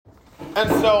And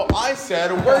so I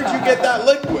said, where'd you get that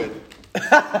liquid?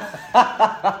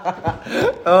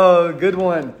 Oh, good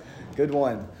one. Good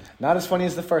one. Not as funny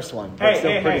as the first one, but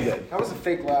still pretty good. That was a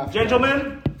fake laugh.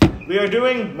 Gentlemen, we are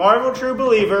doing Marvel True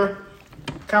Believer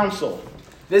Council.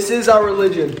 This is our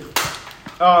religion.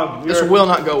 This will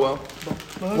not go well.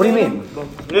 What do you mean?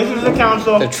 This is the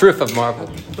council. The truth of Marvel.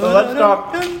 So let's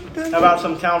talk about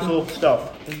some council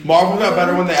stuff. Marvel got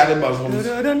better when they added Muslims.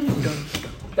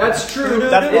 That's true.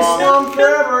 That's Islam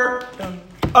forever.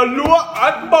 Allah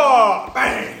Akbar!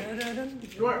 Bang!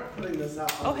 You aren't putting this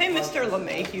out. Oh, hey, Mr.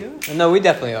 LeMahieu. No, we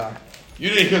definitely are. You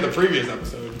didn't hear the previous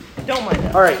episode. Don't mind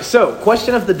that. All right, so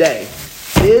question of the day.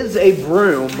 Is a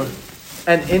broom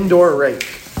an indoor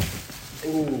rake?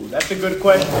 Ooh, that's a good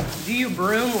question. Do you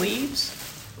broom leaves?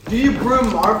 Do you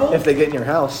broom Marvel? If they get in your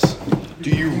house,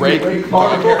 Do you rake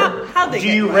How'd they Do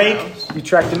get you in my rake? house? you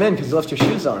tracked them in because you left your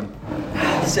shoes on.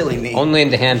 Silly me. Only in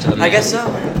the hands of a man. I guess so.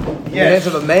 In the hands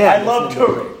of a man. I love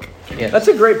to. Yes. That's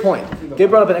a great point. Gabe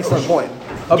brought up an excellent point.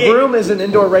 A Gabe. broom is an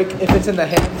indoor rake if it's in the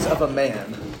hands of a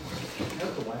man.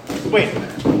 Wait,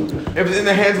 If it's in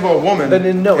the hands of a woman,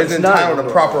 Then no, it's it's not. entitled a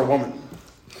proper woman.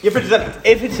 if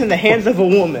it's in the hands of a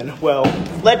woman, well,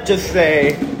 let's just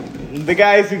say the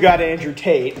guys who got Andrew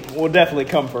Tate will definitely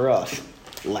come for us.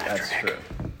 That's true.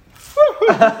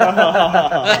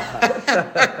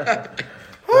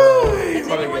 Has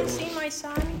anyone seen my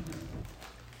son?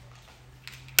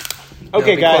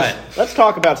 Okay, be guys, quiet. let's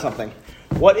talk about something.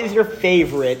 What is your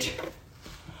favorite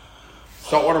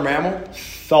Saltwater mammal?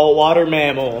 saltwater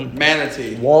mammal?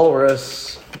 Manatee.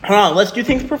 Walrus. Hold on, let's do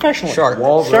things professionally. Shark.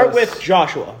 Walrus. Start with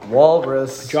Joshua.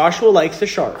 Walrus. Joshua likes the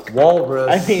shark. Walrus.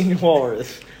 I mean,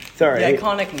 walrus. Sorry. The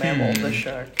iconic mammal, the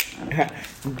shark.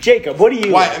 Jacob, what do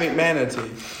you Why? I mean, manatee.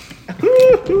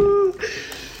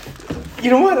 You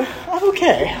know what? I'm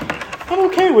okay. I'm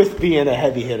okay with being a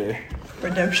heavy hitter.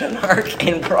 Redemption arc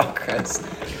in progress.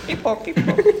 People.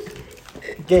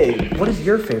 Gabe, what is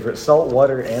your favorite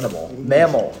saltwater animal?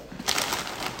 Mammal.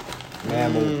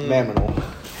 Mammal.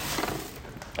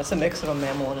 That's a mix of a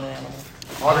mammal and an animal.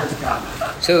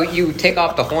 So you take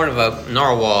off the horn of a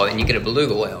narwhal and you get a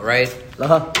beluga whale, right?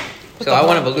 Uh-huh. So I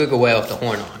want a beluga whale with the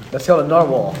horn on. That's called a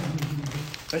narwhal.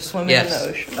 They're swimming Yes.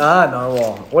 in the ocean. Ah,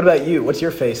 narwhal. What about you? What's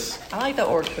your face? I like the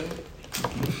orca.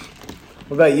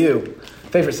 What about you?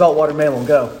 Favorite saltwater mammal?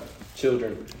 Go.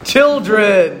 Children.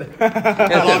 Children!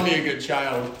 I love me a good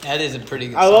child. That is a pretty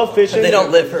good I love fishing. They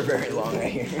don't live for very long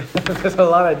right here. There's a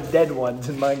lot of dead ones,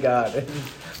 and my God.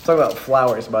 Talk about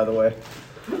flowers, by the way.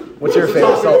 What's your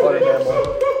favorite saltwater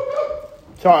mammal?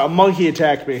 Sorry, a monkey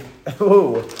attacked me.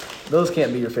 Ooh, those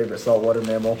can't be your favorite saltwater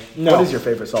mammal. No. What is your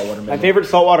favorite saltwater mammal? My favorite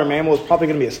saltwater mammal is probably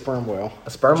going to be a sperm whale.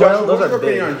 A sperm whale? Joshua, Those what's your are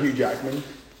big. opinion on Hugh Jackman?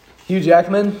 Hugh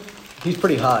Jackman? He's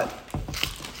pretty hot.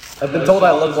 I've been told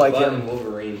I look like him.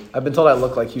 Wolverine. I've been told I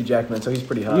look like Hugh Jackman, so he's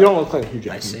pretty hot. You don't look like Hugh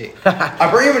Jackman. I see.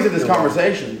 I bring him into this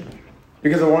conversation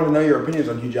because I wanted to know your opinions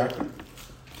on Hugh Jackman.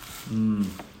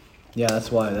 Yeah,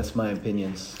 that's why. That's my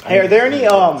opinions. Hey, are there any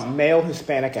male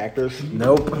Hispanic actors?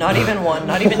 Nope. Not even one.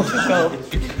 Not even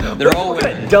two. They're all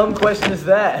women. Dumb question is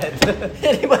that?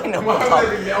 Anybody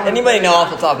know off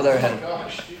the top of their head?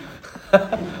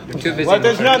 They're too busy. Well,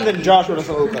 there's with none that Joshua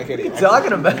doesn't look like anyway.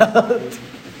 Talking about?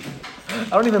 I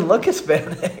don't even look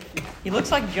Hispanic. He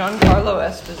looks like Giancarlo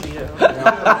Esposito.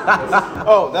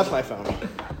 Oh, that's my phone.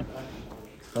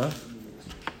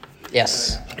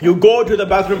 Yes. You go to the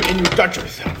bathroom and you touch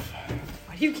yourself.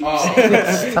 Why do you keep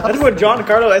That's what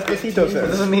Giancarlo Esposito That says.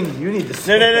 doesn't mean you need to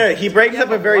say. No. He brings up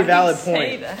a very why do you valid say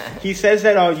point. that? He says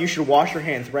that you should wash your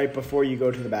hands right before you go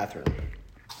to the bathroom.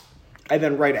 And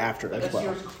then right after as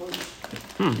well.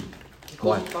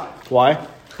 Why? Why?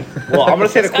 Well, I'm going to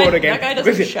say the This guy- quote again. That guy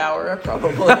doesn't Because shower,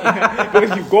 probably.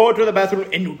 because you go to the bathroom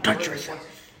and you touch yourself.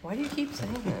 Why do you keep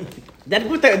saying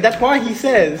that? That's why he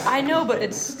says. I know, but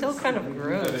it's still kind of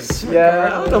gross. Yeah, I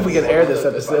don't know if we can air this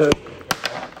episode.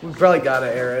 We probably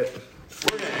gotta air it.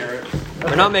 We're gonna air it.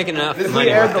 We're not making enough If we money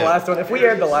aired with the it. last one, if we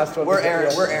aired the last one, We're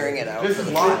airing it out. This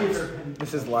is live.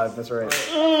 This is live. That's right.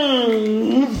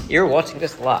 You're watching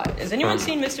this live. Has anyone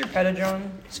seen Mr. Pettijohn?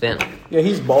 Spin. Yeah,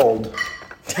 he's bald.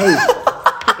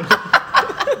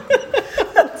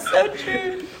 So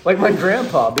true. Like my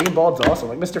grandpa, being bald's awesome.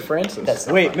 Like Mr. Francis. That's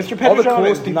not Wait, funny. Mr. all the Pettijohn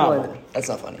coolest is people not. in it. That's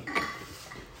not funny.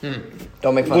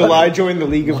 Don't make fun Will of I me. join the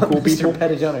League of Cool Mr. People?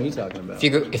 Pettijohn are you talking about?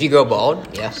 If you go bald,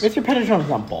 yes. Mr. Pettijohn is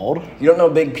not bald. You don't know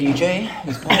Big PJ?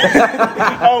 He's bald.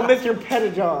 Oh, Mr.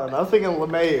 Pettijohn. I was thinking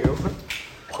LeMayu.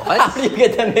 How do you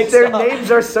get them mixed Their up? names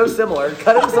are so similar.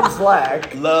 Cut him some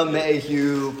slack.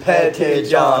 LeMahieu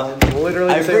Pettijohn. Literally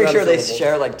the I'm same pretty sure they syllable.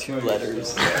 share like 2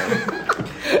 letters.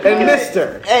 And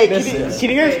Mister. Hey, can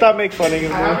you guys stop making fun of me?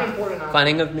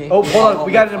 Funning of me. Oh, hold on.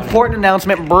 We got an important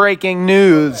announcement. Breaking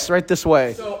news. Right this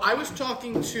way. So I was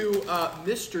talking to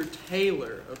Mr.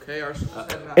 Taylor, okay, our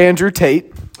Andrew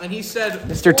Tate. and he said,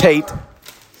 Mr. Tate.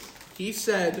 He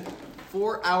said,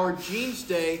 for our Jeans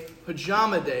Day,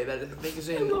 Pajama Day, that I think is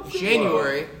in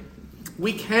January,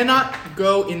 we cannot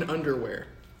go in underwear.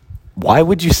 Why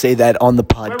would you say that on the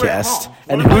podcast?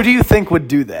 And who do you think would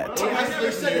do that?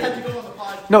 They said it had to go on the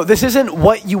podcast. No, this isn't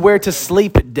what you wear to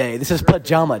sleep day. This is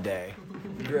pajama day.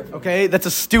 Okay, that's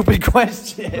a stupid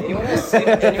question. Anyone else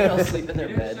sleep in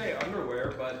their bed? say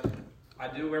underwear, but I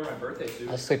do wear my birthday suit.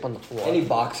 I sleep on the floor. Any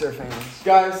boxer fans?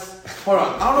 Guys, hold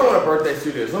on. I don't know what a birthday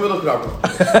suit is. Let me look it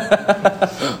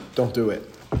up. Don't do it.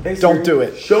 Hey, Don't Siri, do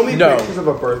it. Show me No. pictures of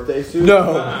a birthday suit.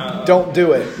 No, don't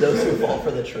do it. Those who fall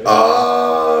for the trick.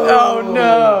 Oh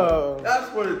no. That's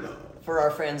what it. For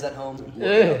our fans at home, no.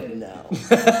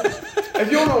 If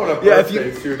you don't know what a Yeah, if birthday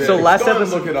you- suit is, so last go ahead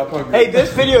and episode- look it up on Google. Hey,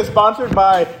 this video is sponsored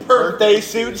by Birthday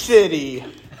Suit City.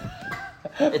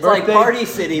 It's like Party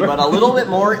City, but a little bit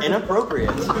more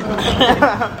inappropriate. Watch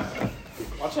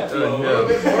that A little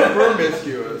bit more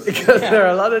promiscuous. Because there are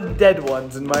a lot of dead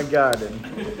ones in my garden.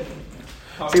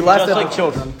 See, last Just like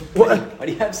episode. children. Why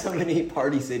do you have so many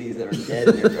Party Cities that are dead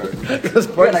in your garden? Because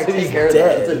You Party gotta City's take care of that.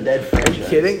 dead. It's a dead franchise.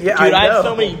 Kidding? Yeah, Dude, I know. have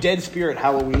so many dead spirit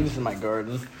Halloweens in my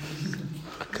garden.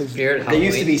 Spirit They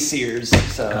used to Halloween. be Sears,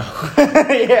 so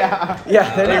Yeah.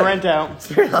 Yeah, They they rent out.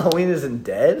 Spirit Halloween isn't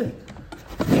dead.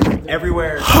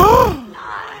 Everywhere.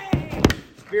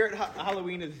 Spirit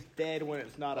Halloween is dead when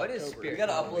it's not What is October. we spirit?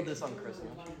 gotta upload this on Christmas.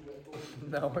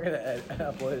 No, we're gonna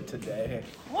upload it today.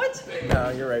 What? No,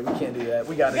 you're right. We can't do that.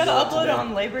 We gotta. We gotta do upload it today.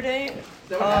 on Labor Day.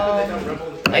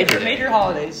 Labor Day. Major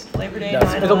holidays. Labor Day. No,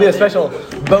 9/11. it'll be a special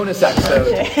bonus episode.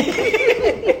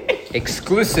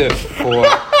 Exclusive for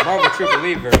Marvel True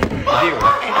Believer viewers.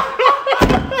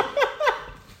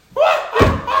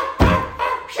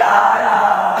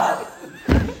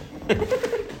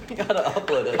 You gotta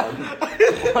upload it on.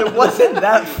 It wasn't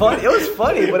that funny. It was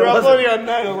funny, but We're it uploading wasn't.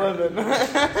 on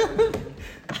 9/11.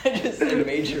 I just said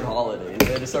major holidays.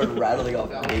 I just started rattling off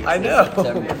dates. I in know.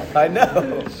 September. I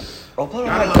know. I'll put it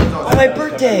on my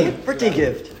birthday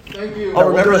gift. Thank you. Oh, we'll do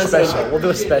remember a this special. in- We'll do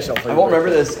a special for I you. won't remember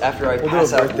this after I We'll pass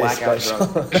do a out birthday blackout special.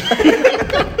 drunk.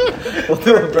 We'll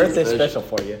do a birthday special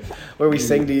for you, where we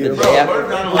sing to you.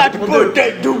 Happy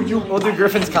birthday to you. We'll do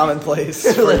Griffin's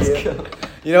Commonplace for Let's you. go.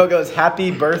 You know, it goes happy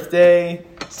birthday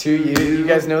to you. You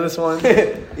guys know this one?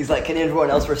 He's like, can everyone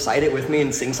else recite it with me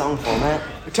in sing-song format?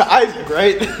 To Isaac,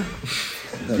 right?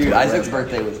 Dude, Isaac's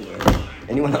birthday was there.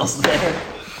 Anyone else there?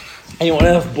 Anyone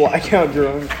else blackout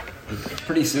drunk?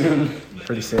 Pretty soon.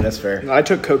 Pretty soon, that's fair. No, I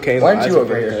took cocaine. Why on aren't you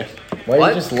Isaac's over birthday. here? Why are What?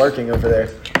 you just lurking over there?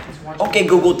 Okay,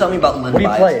 Google, tell me about Lynn What are you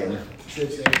Bias. playing?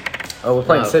 Oh, we're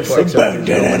playing Civ 6 over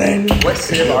here. What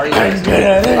Civ are you guys?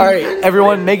 All right,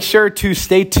 everyone, make sure to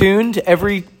stay tuned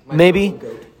every, maybe,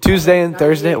 Tuesday and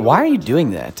Thursday. Why are you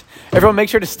doing that? Everyone, make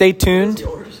sure to stay tuned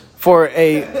for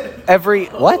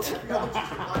what?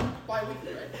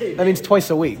 That means twice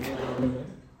a week.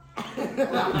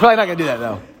 Probably not gonna do that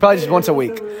though. Probably just once a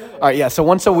week. All right, yeah. So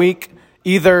once a week,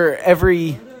 either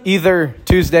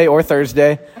Tuesday or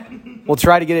Thursday. We'll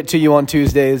try to get it to you on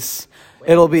Tuesdays.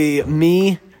 It'll be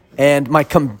me and my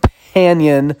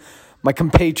companion, my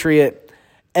compatriot,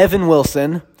 Evan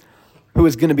Wilson, who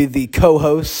is going to be the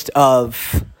co-host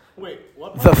of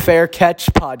the Fair Catch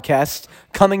podcast,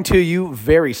 coming to you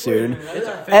very soon.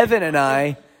 Evan and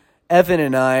I are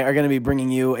going to be bringing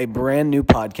you a brand new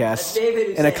podcast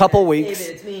in a couple weeks.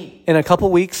 In a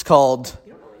couple weeks, called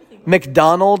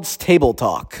McDonald's Table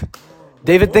Talk.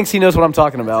 David thinks he knows what I'm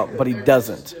talking about, but he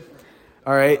doesn't.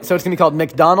 All right, so it's going to be called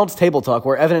McDonald's Table Talk,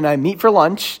 where Evan and I meet for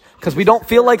lunch because we don't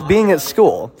feel like being at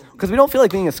school.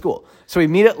 So we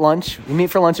meet at lunch. We meet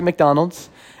for lunch at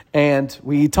McDonald's, and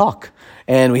we talk.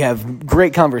 And we have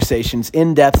great conversations,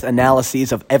 in-depth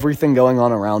analyses of everything going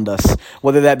on around us,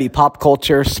 whether that be pop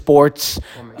culture, sports,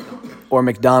 or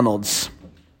McDonald's.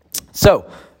 So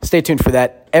stay tuned for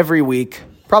that every week,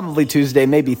 probably Tuesday,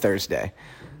 maybe Thursday.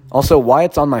 Also,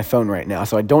 Wyatt's on my phone right now,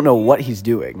 so I don't know what he's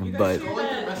doing, but...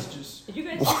 Did you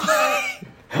guys see that?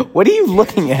 What are you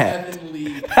looking at?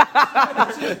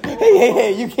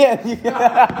 Hey, you can't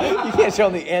show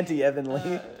him the anti-Evan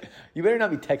Lee. You better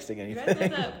not be texting You guys did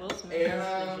anything. that Will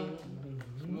Smith speaking.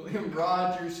 William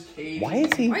Rogers, Katie. Why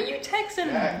is he? Why are you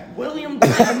texting William?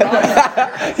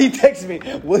 He texts me.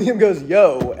 William goes,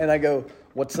 yo, and I go,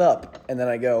 what's up? And then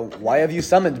I go, why have you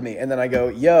summoned me? And then I go,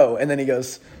 yo, and then he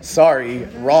goes, sorry,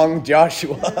 wrong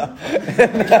Joshua. He's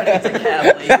gonna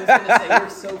say, you're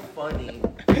so funny.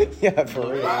 Yeah,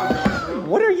 for real.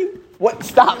 What are you What?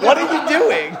 Stop. What are you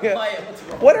doing?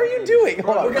 What are you doing?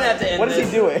 Hold on. We're gonna have to end What is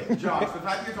this. he doing? Josh, the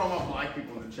fact you're talking about black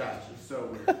people in the chat is so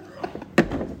weird,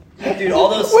 bro. Dude, all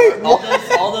those Wait,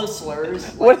 all those slurs.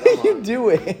 Like, What are come you on.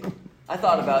 doing? I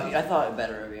thought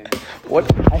better of you.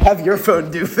 What? I have your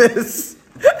phone, doofus.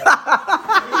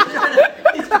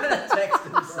 He's gonna text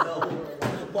himself.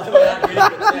 Why would I get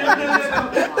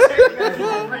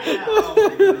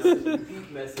a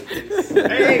messages?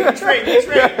 Hey, trade.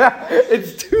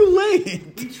 It's too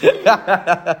late.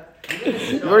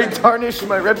 You already tarnished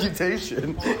my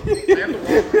reputation.